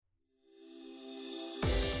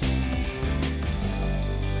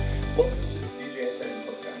Welcome to the BJSM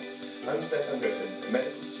podcast. I'm Stefan Griffin, a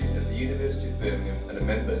medical student at the University of Birmingham and a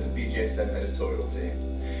member of the BJSM editorial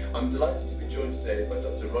team. I'm delighted to be joined today by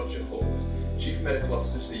Dr. Roger Hawkes, Chief Medical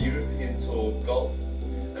Officer to the European Tour Golf,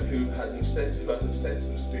 and who has an extensive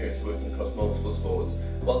experience working across multiple sports.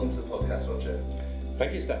 Welcome to the podcast, Roger.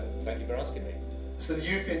 Thank you, Stefan. Thank you for asking me. So the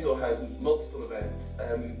European Tour has multiple events.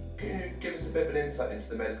 Can you give us a bit of an insight into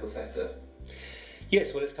the medical sector?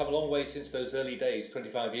 Yes, well, it's come a long way since those early days,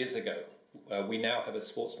 25 years ago. We now have a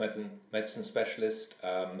sports medicine specialist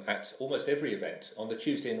at almost every event on the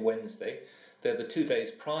Tuesday and Wednesday. They're the 2 days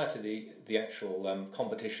prior to the actual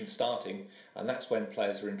competition starting, and that's when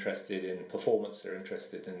players are interested in performance, they're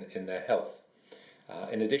interested in their health.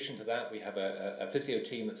 In addition to that, we have a physio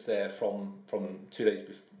team that's there from 2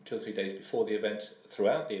 or 3 days before the event,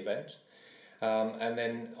 throughout the event. And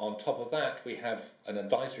then on top of that, we have an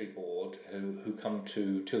advisory board who come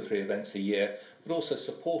to 2 or 3 events a year, but also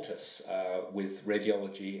support us with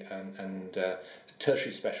radiology and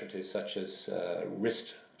tertiary specialties such as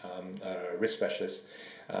wrist specialists,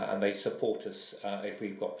 and they support us if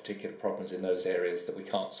we've got particular problems in those areas that we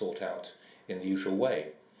can't sort out in the usual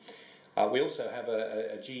way. We also have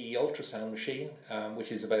a GE ultrasound machine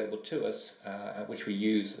which is available to us, which we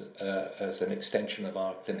use as an extension of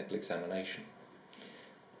our clinical examination.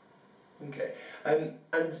 Okay,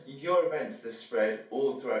 and your events, they're spread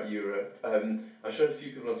all throughout Europe. I'm sure a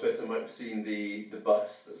few people on Twitter might have seen the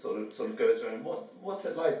bus that sort of goes around. What's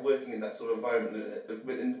it like working in that sort of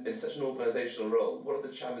environment in such an organisational role? What are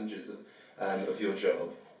the challenges of your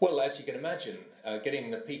job? Well, as you can imagine,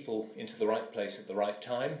 getting the people into the right place at the right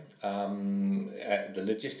time, the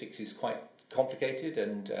logistics is quite complicated,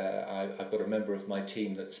 and I've got a member of my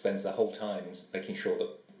team that spends the whole time making sure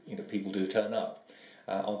that people do turn up.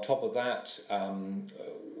 On top of that,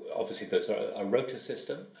 obviously there's a rota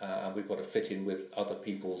system, and we've got to fit in with other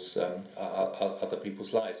people's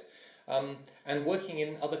lives. And working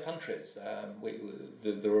in other countries,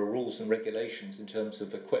 there are rules and regulations in terms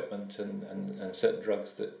of equipment and certain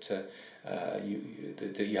drugs that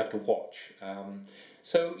you have to watch.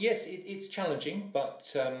 So yes, it's challenging,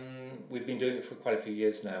 but we've been doing it for quite a few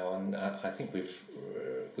years now, and I think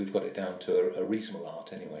we've got it down to a reasonable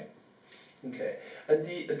art anyway. Okay, and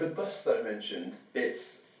the bus that I mentioned,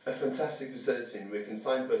 it's a fantastic facility, and we can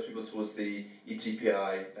signpost people towards the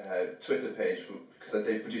ETPI Twitter page because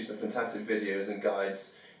they produce some fantastic videos and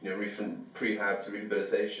guides, from prehab to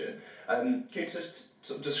rehabilitation. Can you just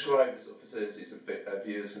sort of describe the sort of facilities so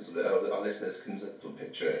viewers can our listeners can sort of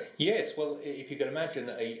picture it? Yes, well, if you can imagine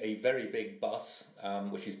a very big bus,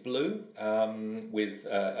 which is blue, with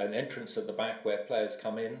an entrance at the back where players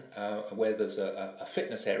come in, where there's a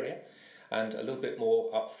fitness area, and a little bit more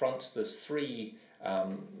up front, there's three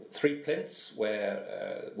plinths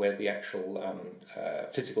where the actual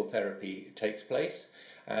physical therapy takes place.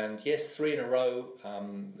 And yes, 3 in a row.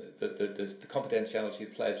 There's the confidentiality. The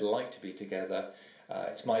players like to be together.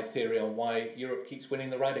 It's my theory on why Europe keeps winning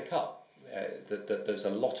the Ryder Cup. That there's a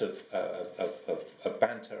lot of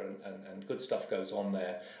banter and good stuff goes on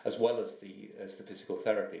there, as well as the physical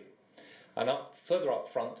therapy. And further up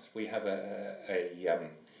front, we have a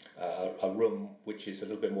room which is a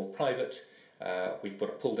little bit more private. We've got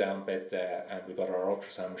a pull-down bed there, and we've got our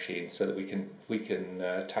ultrasound machine so that we can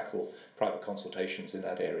tackle private consultations in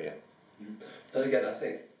that area. And again, I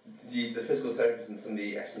think the physical therapists and some of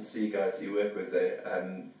the S&C guys that you work with there,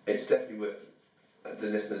 it's definitely worth the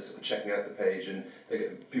listeners checking out the page, and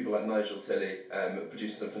people like Nigel Tilley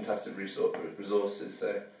producing some fantastic resources.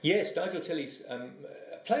 So yes, Nigel Tilley's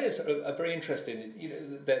players are very interested.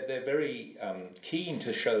 They're very keen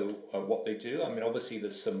to show what they do. I mean, obviously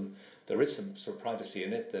there is some sort of privacy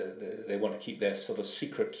in it. They want to keep their sort of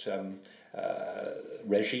secret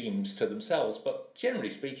regimes to themselves, but generally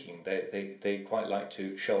speaking, they quite like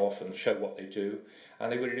to show off and show what they do,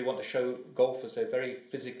 and they really want to show golf as a very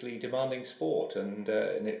physically demanding sport, and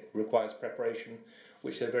it requires preparation,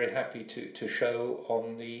 which they're very happy to show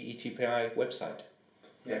on the ETPI website.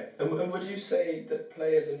 Yeah, and would you say that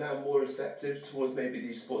players are now more receptive towards maybe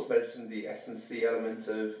the sports medicine, the S&C element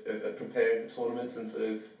of preparing for tournaments and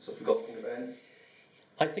for golfing events?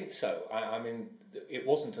 I think so. I mean, it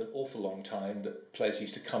wasn't an awful long time that players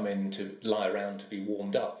used to come in to lie around to be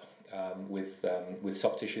warmed up with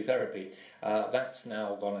soft tissue therapy. That's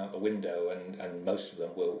now gone out the window, and most of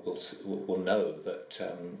them will know that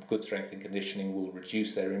good strength and conditioning will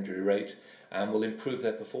reduce their injury rate and will improve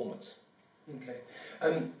their performance. Okay,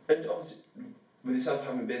 and obviously with yourself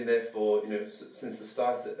having been there for since the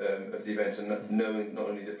start of the event and knowing not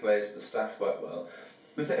only the players but the staff quite well,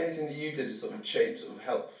 was there anything that you did to sort of change,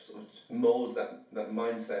 help mould that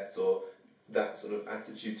mindset, or that sort of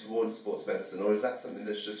attitude towards sports medicine, or is that something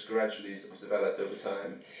that's just gradually sort of developed over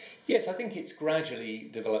time? Yes, I think it's gradually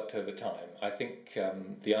developed over time. I think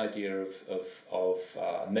the idea of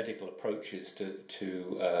medical approaches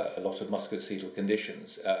to a lot of musculoskeletal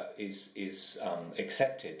conditions is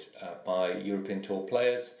accepted by European Tour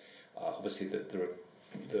players. Obviously,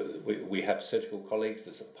 we have surgical colleagues.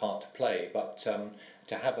 There's a part to play, but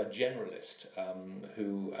to have a generalist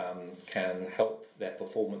who can help their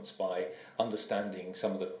performance by understanding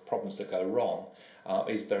some of the problems that go wrong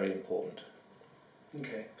is very important.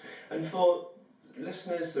 Okay, and for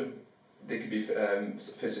listeners, so they could be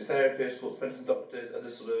physiotherapists, sports medicine doctors, other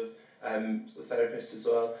sort of therapists as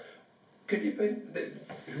well. Could you paint,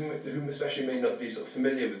 whom especially may not be sort of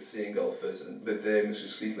familiar with seeing golfers and with their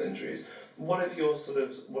musculoskeletal injuries, what are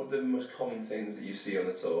the most common things that you see on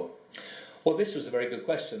the tour? Well, this was a very good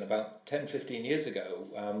question. About 10-15 years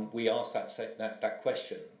ago, we asked that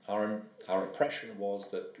question. Our impression was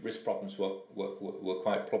that wrist problems were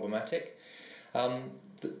quite problematic.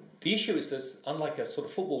 The issue is there's, unlike a sort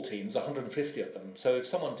of football team, there's 150 of them. So if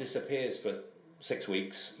someone disappears for 6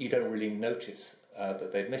 weeks, you don't really notice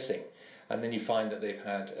that they're missing, and then you find that they've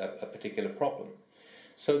had a particular problem.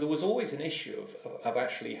 So there was always an issue of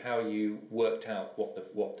actually how you worked out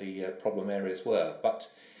what the problem areas were. But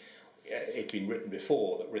it'd been written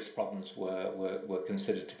before that wrist problems were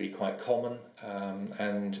considered to be quite common,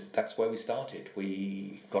 and that's where we started.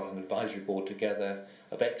 We got an advisory board together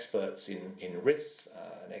of experts in wrists,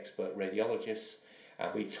 and expert radiologists,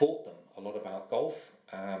 and we taught them a lot about golf,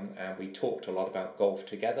 and we talked a lot about golf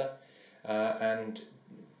together, and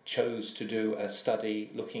chose to do a study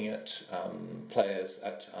looking at players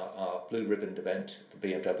at our Blue Ribbon event, the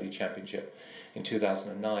BMW Championship in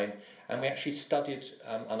 2009, and we actually studied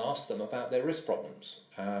and asked them about their wrist problems,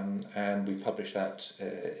 and we published that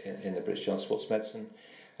in the British Journal of Sports Medicine,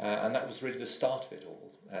 and that was really the start of it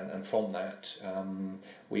all. And from that,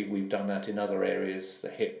 we've done that in other areas, the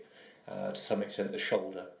hip, to some extent the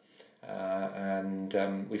shoulder, and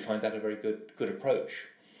we find that a very good approach.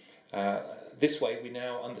 This way, we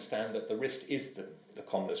now understand that the wrist is the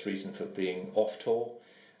commonest reason for being off tour,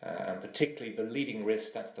 and particularly the leading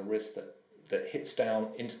wrist. That's the wrist that hits down,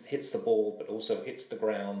 hits the ball, but also hits the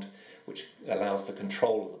ground, which allows the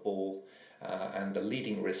control of the ball. And the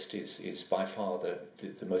leading wrist is by far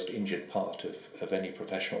the most injured part of any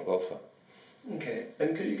professional golfer. Okay,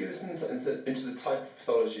 and could you give us an insight into the type of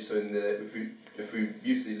pathology? So, if we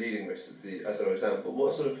use the leading wrist as our example,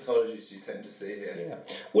 what sort of pathologies do you tend to see here?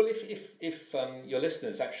 Yeah, well, if your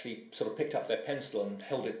listeners actually sort of picked up their pencil and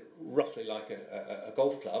held it roughly like a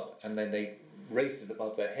golf club, and then they raised it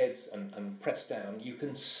above their heads and pressed down, you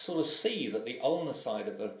can sort of see that the ulnar side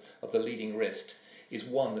of the leading wrist is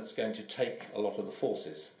one that's going to take a lot of the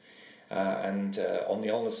forces, and on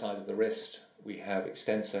the ulnar side of the wrist we have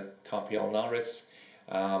extensor carpi ulnaris,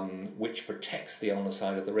 which protects the ulnar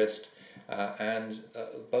side of the wrist, and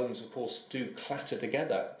bones of course do clatter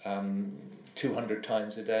together 200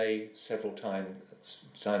 times a day, several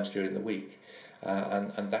times during the week,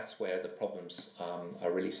 and that's where the problems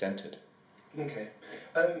are really centred. Okay,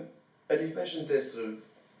 and you've mentioned this sort of,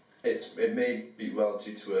 it may be well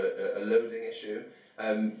due to a loading issue.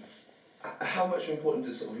 How much important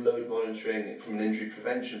is sort of load monitoring from an injury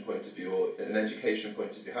prevention point of view or an education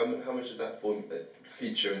point of view? How much does that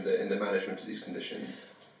feature in the management of these conditions?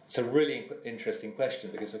 It's a really interesting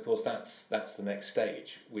question, because of course that's the next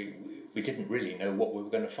stage. We didn't really know what we were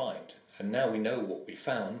going to find, and now we know what we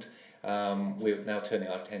found. We're now turning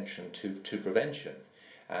our attention to prevention,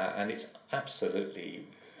 and it's absolutely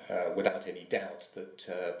without any doubt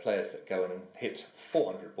that players that go and hit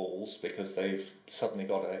 400 balls because they've suddenly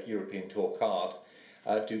got a European Tour card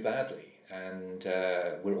do badly, and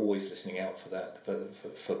we're always listening out for that,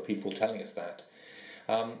 for people telling us that.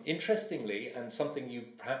 Interestingly, and something you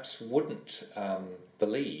perhaps wouldn't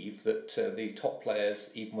believe, that these top players,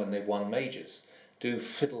 even when they've won majors, do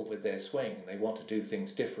fiddle with their swing, and they want to do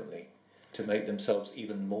things differently to make themselves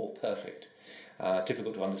even more perfect.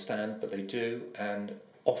 Difficult to understand, but they do, and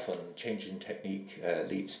often changing technique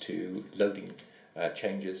leads to loading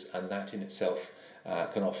changes, and that in itself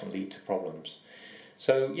can often lead to problems.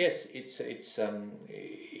 So yes, it's an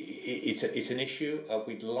issue.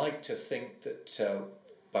 We'd like to think that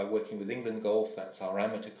by working with England Golf, that's our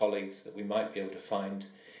amateur colleagues, that we might be able to find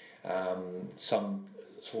some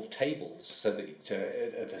sort of tables, so that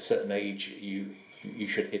at a certain age you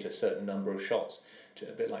should hit a certain number of shots,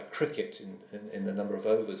 a bit like cricket in the number of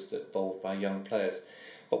overs that bowled by young players.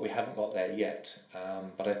 But we haven't got there yet,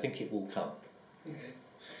 but I think it will come.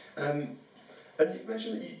 Okay. And you've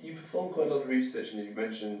mentioned that you perform quite a lot of research, and you've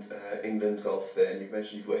mentioned England golf there, and you've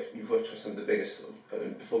mentioned you've worked with some of the biggest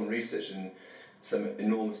performing research in some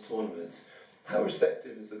enormous tournaments. How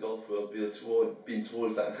receptive has the golf world been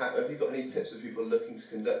towards that, and have you got any tips for people looking to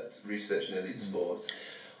conduct research in elite sport?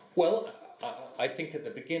 Well, I think at the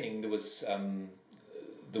beginning there was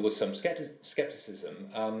some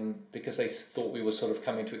skepticism because they thought we were sort of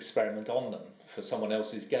coming to experiment on them for someone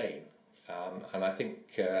else's gain. And I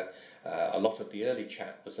think a lot of the early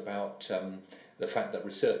chat was about the fact that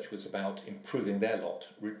research was about improving their lot,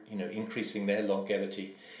 increasing their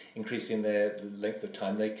longevity, increasing their length of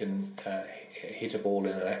time they can hit a ball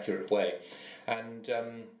in an accurate way. And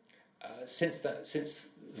since the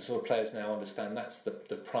sort of players now understand that's the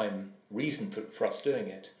prime reason for us doing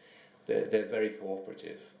it, they're very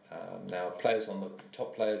cooperative. Now,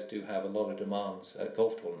 top players do have a lot of demands at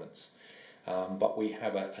golf tournaments. But we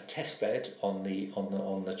have a test bed on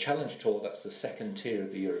the Challenge Tour. That's the second tier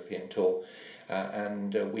of the European Tour,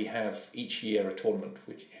 and we have each year a tournament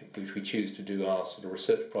which we choose to do our sort of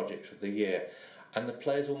research project of the year, and the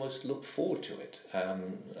players almost look forward to it,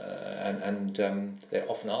 and they're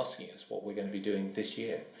often asking us what we're going to be doing this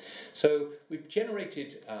year. So we've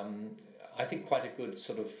generated, I think, quite a good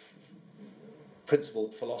sort of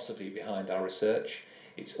principled philosophy behind our research.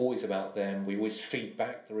 It's always about them. We always feed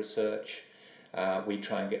back the research. We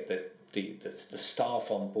try and get the staff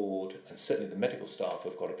on board, and certainly the medical staff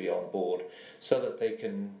have got to be on board, so that they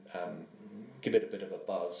can give it a bit of a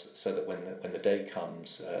buzz, so that when the day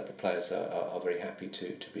comes, the players are very happy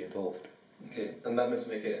to be involved. Okay, and that must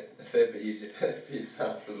make it a fair bit easier for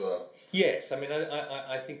yourself as well. Yes, I mean,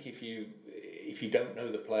 I think if you don't know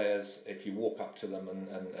the players, if you walk up to them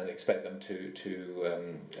and expect them to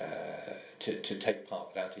take part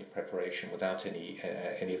without any preparation, without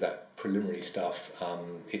any of that preliminary stuff,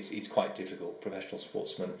 it's quite difficult. Professional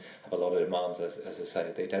sportsmen have a lot of demands, as I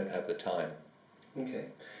say. They don't have the time. Okay,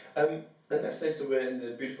 and let's say so we're in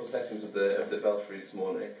the beautiful settings of the Belfry this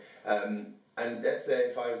morning, and let's say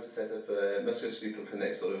if I was to set up a musculoskeletal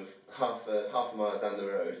clinic sort of half a mile down the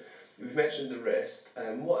road. We've mentioned the wrist.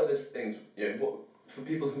 What other things, for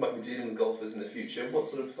people who might be dealing with golfers in the future, what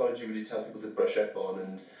sort of pathology would you tell people to brush up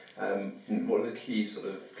on, and what are the key sort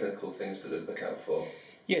of clinical things to look out for?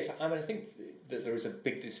 Yes, I mean, I think that there is a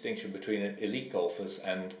big distinction between elite golfers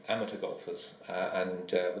and amateur golfers.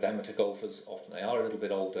 And with amateur golfers, often they are a little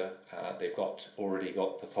bit older, they've already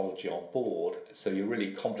got pathology on board, so you're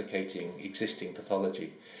really complicating existing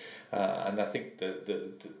pathology. And I think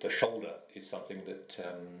the shoulder is something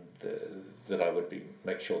that I would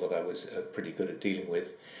make sure that I was pretty good at dealing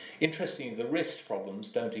with. Interestingly, the wrist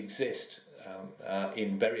problems don't exist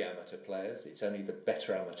in very amateur players. It's only the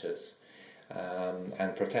better amateurs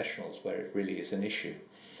and professionals where it really is an issue.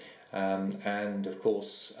 And of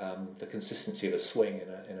course, the consistency of a swing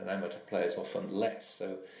in an amateur player is often less.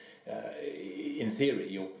 So in theory,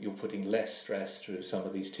 you're putting less stress through some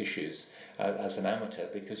of these tissues as an amateur,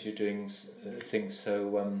 because you're doing things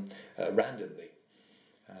so randomly,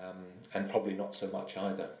 and probably not so much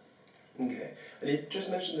either. Okay, and you've just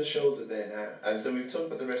mentioned the shoulder there now, so we've talked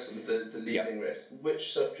about the rest of the leading wrist. Which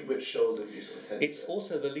shoulder do you sort of tend It's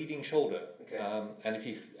also the leading shoulder. Okay. And if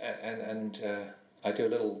you I do a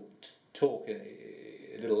little talk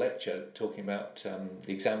a little lecture talking about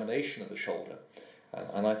the examination of the shoulder.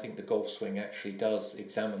 And I think the golf swing actually does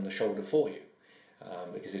examine the shoulder for you,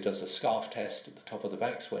 because it does a scarf test at the top of the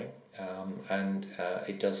backswing, and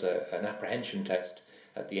it does an apprehension test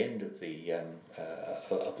at the end of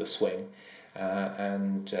the swing,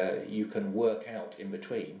 and you can work out in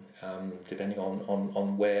between, depending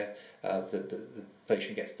on where the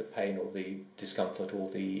patient gets the pain or the discomfort or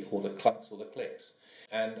the clunks or the clicks.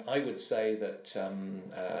 And I would say that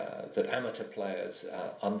that amateur players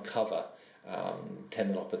uncover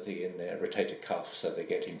tendinopathy in their rotator cuff, so they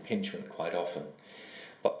get impingement quite often.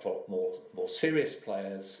 But for more serious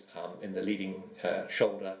players in the leading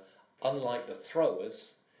shoulder, unlike the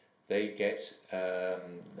throwers, they get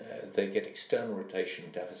external rotation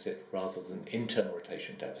deficit rather than internal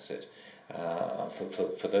rotation deficit.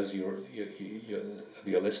 For those of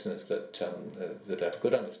your listeners that have a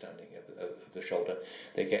good understanding of the shoulder,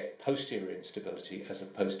 they get posterior instability as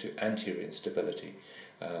opposed to anterior instability,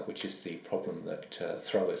 which is the problem that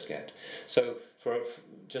throwers get. So,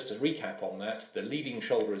 just to recap on that, the leading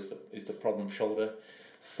shoulder is the problem shoulder.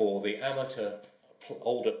 For the amateur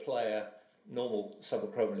older player, normal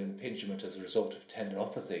subacromial impingement as a result of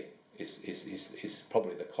tendinopathy is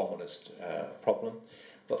probably the commonest problem.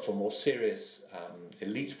 But for more serious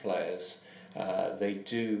elite players, they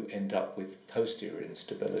do end up with posterior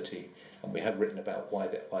instability, and we have written about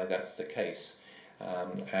why that's the case.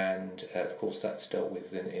 and of course that's dealt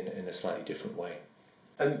with in a slightly different way.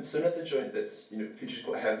 So another joint that's featured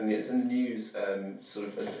quite heavily, it's in the news, sort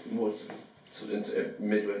of into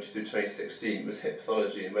midway through 2016, was hip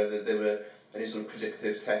pathology, and whether there were any sort of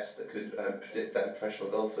predictive tests that could predict that in professional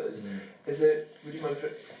golfers. Would you mind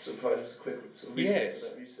sort of providing us a quick sort of recap of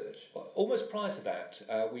that research? Well, almost prior to that,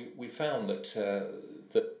 we found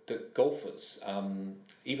that golfers,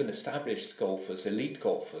 even established golfers, elite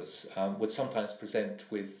golfers, would sometimes present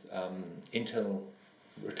with internal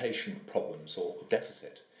rotation problems or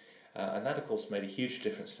deficit, and that of course made a huge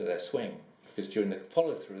difference to their swing, because during the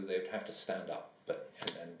follow through they would have to stand up,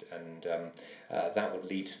 and that would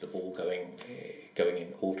lead to the ball going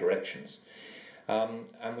in all directions,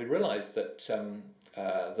 and we realised that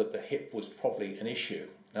that the hip was probably an issue.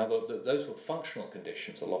 Now those were functional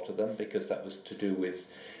conditions, a lot of them, because that was to do with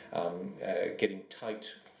getting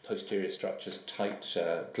tight posterior structures, tight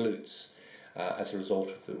glutes, as a result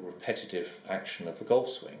of the repetitive action of the golf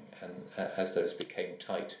swing, and as those became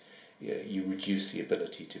tight, you reduce the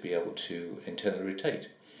ability to be able to internally rotate.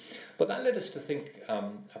 But that led us to think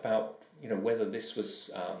about whether this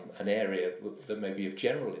was an area that may be of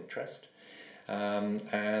general interest,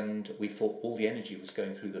 and we thought all the energy was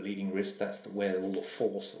going through the leading wrist. That's where all the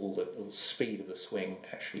force, all the speed of the swing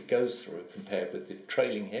actually goes through, compared with the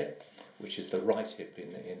trailing hip, which is the right hip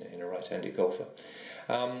in a right-handed golfer.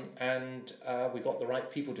 And we got the right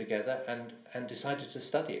people together and decided to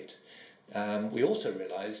study it. We also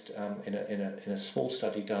realised in a small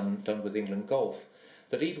study done with England Golf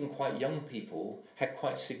that even quite young people had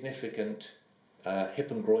quite significant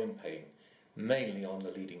hip and groin pain, mainly on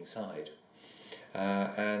the leading side.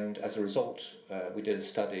 And as a result, we did a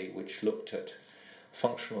study which looked at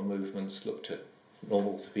functional movements, looked at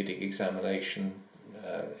normal orthopaedic examination,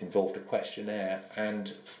 involved a questionnaire,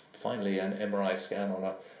 and finally an MRI scan on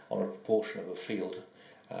a proportion of a field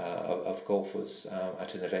of golfers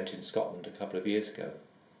at an event in Scotland a couple of years ago.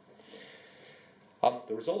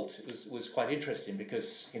 The result was quite interesting,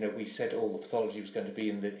 because we said all the pathology was going to be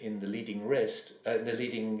in the leading wrist, the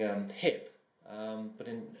leading hip,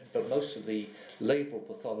 but most of the labral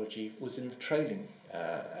pathology was in the trailing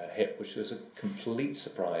hip, which was a complete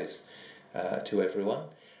surprise to everyone.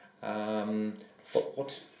 But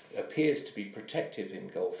what appears to be protective in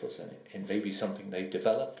golfers, and maybe something they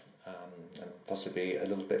develop, and possibly a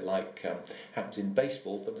little bit like happens in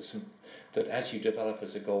baseball, but that as you develop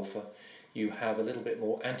as a golfer, you have a little bit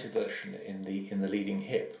more anteversion in the leading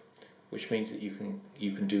hip, which means that you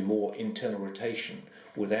can do more internal rotation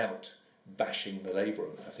without bashing the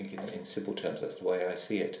labrum. I think in simple terms that's the way I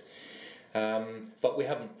see it. But we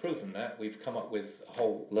haven't proven that. We've come up with a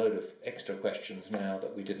whole load of extra questions now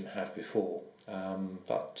that we didn't have before.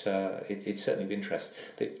 But it's certainly of interest.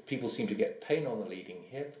 People seem to get pain on the leading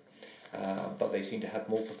hip, but they seem to have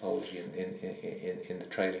more pathology in the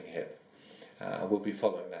trailing hip. We'll be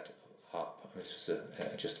following that up. This was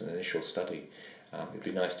just an initial study. It'd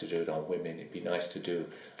be nice to do it on women. It'd be nice to do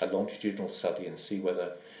a longitudinal study and see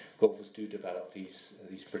whether golfers do develop these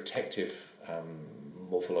protective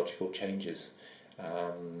morphological changes,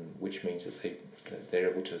 which means that they're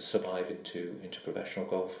able to survive into professional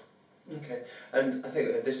golf. Okay, and I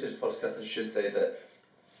think this is a podcast. I should say that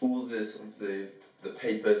all the sort of the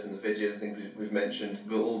papers and the videos, things we've mentioned,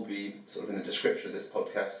 will all be sort of in the description of this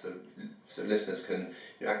podcast, so listeners can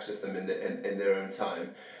access them in their own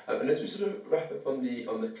time. And as we sort of wrap up on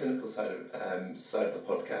the clinical side of the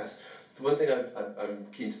podcast, the one thing I'm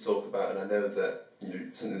keen to talk about, and I know that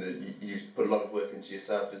something that you've put a lot of work into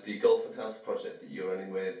yourself, is the Golf and Health project that you're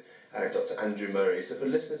running with Dr. Andrew Murray. So for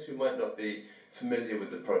listeners who might not be familiar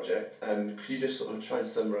with the project, could you just sort of try and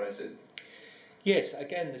summarise it? Yes,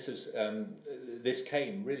 again, this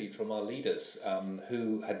came really from our leaders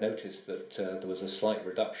who had noticed that there was a slight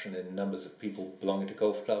reduction in numbers of people belonging to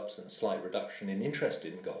golf clubs and slight reduction in interest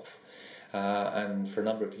in golf. And for a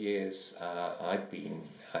number of years, I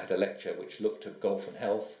had a lecture which looked at golf and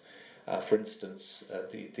health. For instance,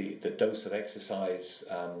 the dose of exercise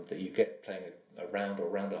that you get playing a round or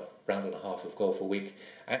round and a half of golf a week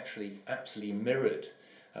actually absolutely mirrored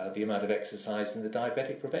the amount of exercise in the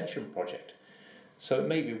Diabetic Prevention Project. So it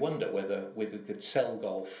made me wonder whether we could sell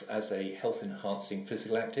golf as a health-enhancing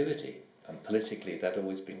physical activity. And politically, that had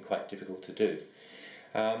always been quite difficult to do.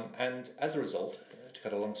 And as a result, to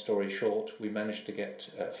cut a long story short, we managed to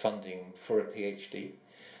get funding for a PhD,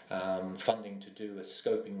 funding to do a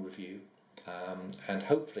scoping review, and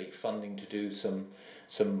hopefully funding to do some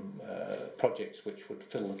projects which would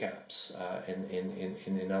fill the gaps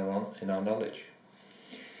in our knowledge.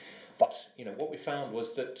 But what we found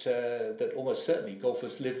was that almost certainly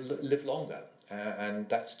golfers live longer, and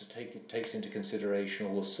that's it takes into consideration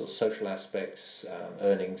all the sort of social aspects,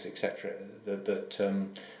 earnings, etc. There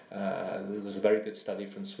was a very good study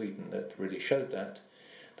from Sweden that really showed that.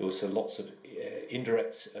 There was lots of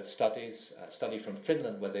indirect studies, a study from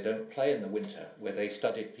Finland where they don't play in the winter, where they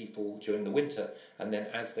studied people during the winter, and then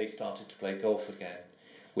as they started to play golf again,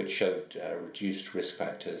 which showed reduced risk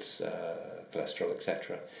factors, cholesterol,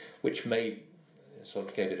 etc., which sort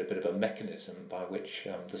of gave it a bit of a mechanism by which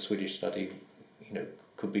the Swedish study,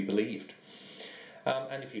 could be believed.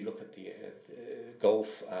 And if you look at the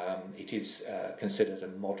golf, it is considered a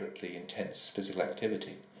moderately intense physical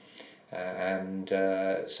activity. And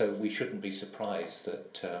so we shouldn't be surprised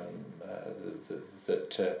that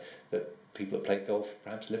that people that play golf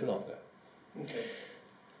perhaps live longer. Okay.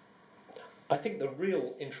 I think the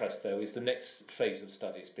real interest, though, is the next phase of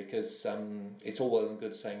studies, because it's all well and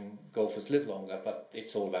good saying golfers live longer, but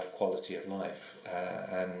it's all about quality of life.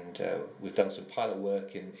 And we've done some pilot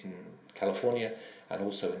work in California and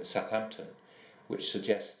also in Southampton, which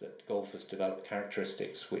suggests that golfers develop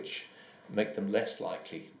characteristics which make them less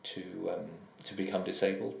likely to become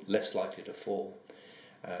disabled, less likely to fall,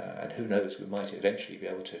 and who knows, we might eventually be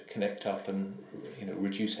able to connect up and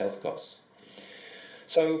reduce health costs.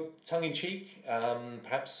 So, tongue-in-cheek,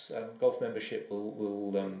 perhaps golf membership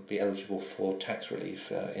will be eligible for tax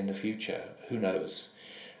relief in the future. Who knows?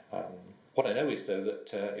 What I know is, though,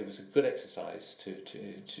 that it was a good exercise to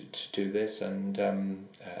do this, and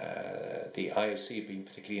the IOC have been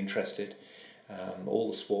particularly interested. All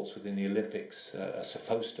the sports within the Olympics are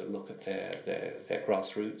supposed to look at their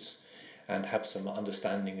grassroots and have some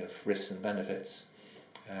understanding of risks and benefits.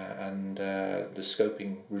 And the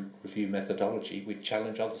scoping review methodology, we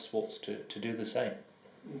challenge other sports to do the same.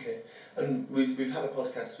 Okay, and we've had a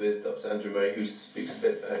podcast with Dr. Andrew Murray, who speaks a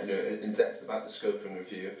bit in depth about the scoping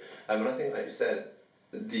review, and I think, like you said,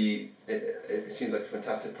 it seems like a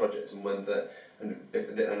fantastic project, and one that I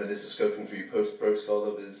know there's a scoping review protocol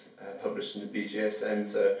that was published in the BJSM.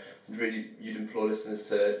 So really, you'd implore listeners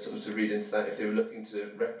to read into that if they were looking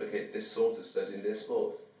to replicate this sort of study in their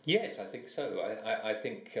sport. Yes, I think so. I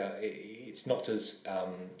think it's not as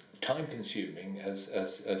time-consuming as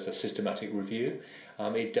a systematic review.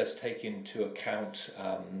 It does take into account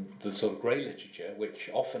the sort of grey literature, which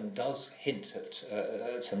often does hint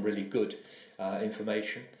at some really good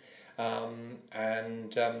information.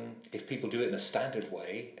 And if people do it in a standard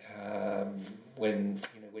way, when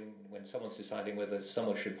someone's deciding whether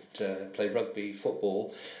someone should play rugby,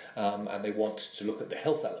 football, and they want to look at the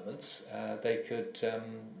health elements, they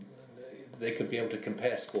could be able to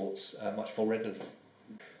compare sports much more readily.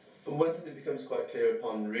 But one thing that becomes quite clear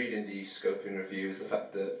upon reading the scoping review is the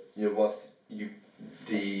fact that whilst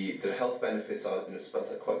the health benefits are spelled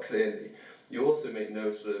out quite clearly, you also make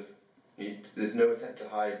no there's no attempt to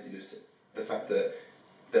hide the fact that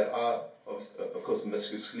there are of course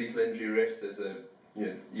musculoskeletal injury risks. There's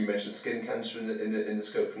you mentioned skin cancer in the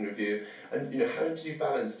scoping review, and how do you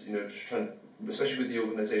balance especially with the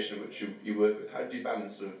organisation which you work with, how do you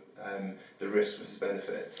balance the risks versus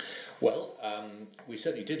benefits? Well, we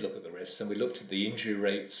certainly did look at the risks, and we looked at the injury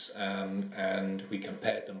rates, and we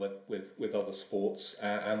compared them with other sports,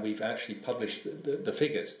 and we've actually published the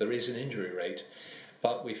figures. There is an injury rate,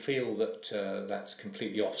 but we feel that that's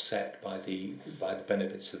completely offset by the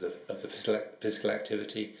benefits of the physical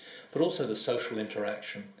activity, but also the social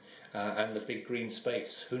interaction and the big green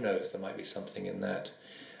space. Who knows? There might be something in that.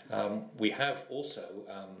 We have also,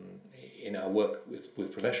 in our work with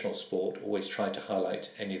professional sport, always tried to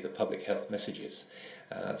highlight any of the public health messages,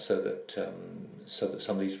 so that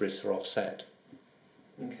some of these risks are offset.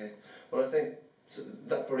 Okay. Well, I think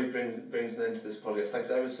that probably brings an end to this podcast. Thanks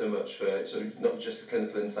ever so much for not just the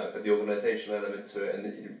clinical insight, but the organisational element to it,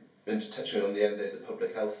 and touching on the end there, the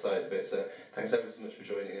public health side of it. So thanks ever so much for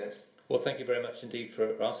joining us. Well, thank you very much indeed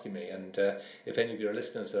for asking me. And if any of your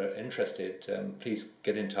listeners are interested, please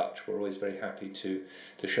get in touch. We're always very happy to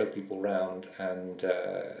show people around and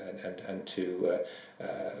to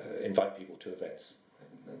invite people to events.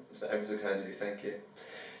 That's ever so kind of you. Thank you.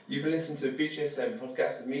 You've been listening to a BJSM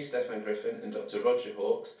podcast with me, Stefan Griffin, and Dr. Roger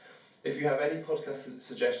Hawkes. If you have any podcast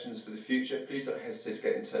suggestions for the future, please don't hesitate to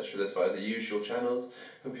get in touch with us via the usual channels.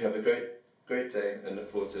 Hope you have a great day, and look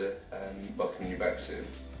forward to welcoming you back soon.